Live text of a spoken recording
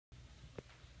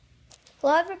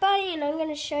Hello everybody, and I'm going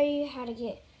to show you how to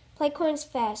get Playcoins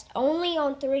fast, only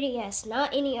on 3DS,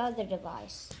 not any other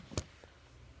device.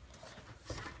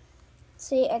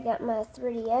 See, I got my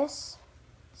 3DS,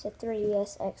 it's a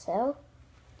 3DS XL.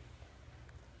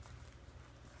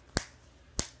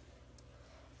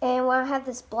 And why I have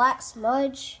this black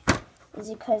smudge is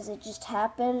because it just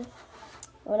happened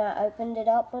when I opened it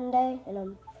up one day, and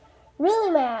I'm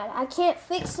really mad. I can't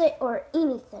fix it or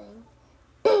anything.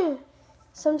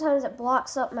 Sometimes it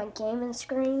blocks up my gaming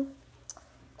screen.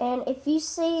 And if you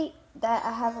see that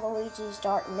I have Luigi's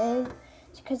Dark Moon,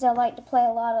 it's because I like to play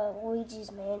a lot of Luigi's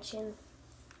Mansion.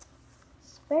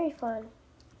 It's very fun.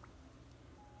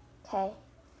 Okay,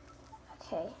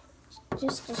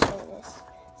 just to show this.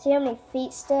 See how many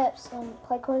feet steps and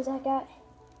Playcoins I got?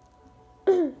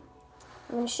 I'm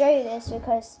going to show you this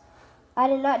because I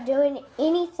did not do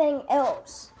anything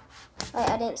else.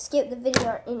 I didn't skip the video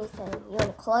or anything. You want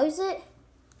to close it,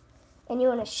 and you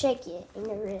want to shake it in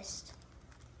your wrist.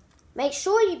 Make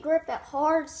sure you grip it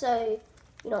hard so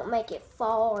you don't make it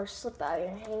fall or slip out of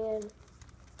your hand.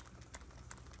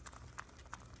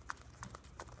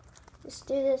 Just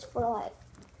do this for like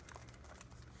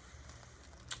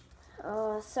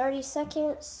 30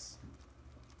 seconds.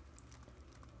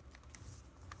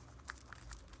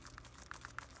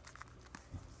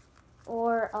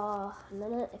 Or a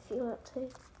minute if you want to.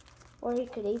 Or you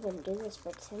could even do this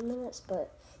for 10 minutes,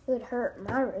 but it would hurt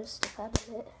my wrist if I did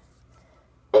it.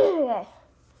 Okay,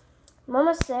 I'm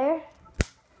almost there.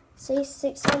 See,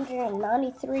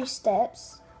 693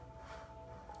 steps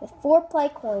with 4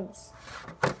 Playcoins.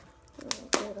 Do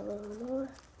it a little more.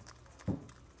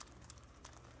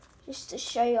 Just to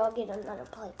show you, I'll get another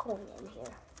Playcoin in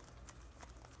here.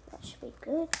 That should be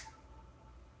good.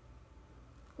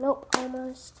 Nope,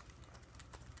 almost.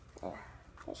 There,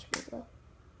 that should be good.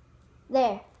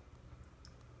 There.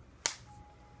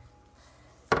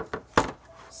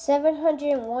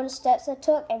 701 steps I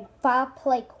took and 5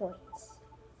 Playcoins.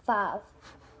 5.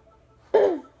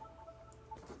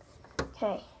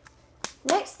 Okay.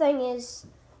 Next thing is,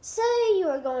 say you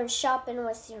are going shopping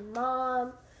with your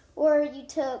mom, or you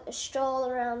took a stroll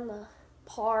around the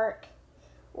park,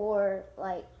 or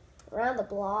like around the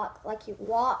block, like you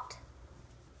walked.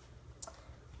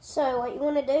 So what you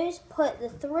want to do is put the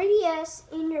 3DS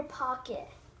in your pocket.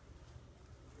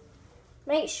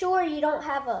 Make sure you don't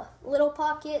have a little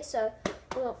pocket so it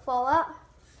won't fall out.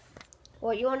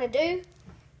 What you want to do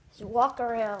is walk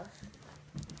around.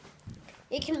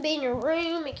 It can be in your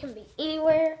room, it can be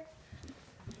anywhere.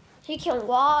 You can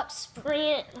walk,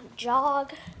 sprint,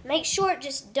 jog. Make sure it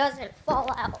just doesn't fall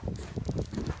out.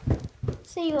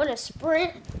 So you want to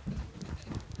sprint.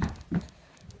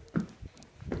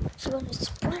 You want to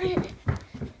sprint.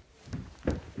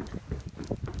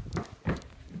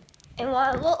 And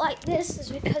why I look like this is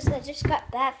because I just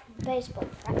got back from baseball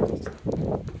practice.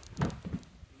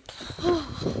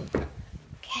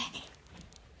 Okay.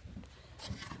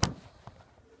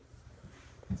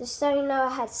 Just so you know,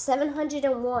 I had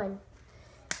 701.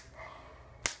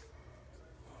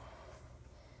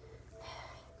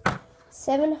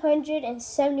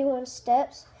 $771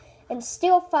 steps and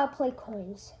still 5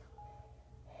 Playcoins.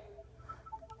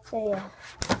 So yeah,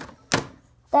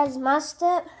 that is my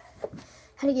step.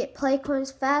 How to get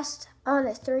Playcoins fast on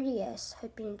a 3DS.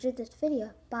 Hope you enjoyed this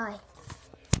video. Bye.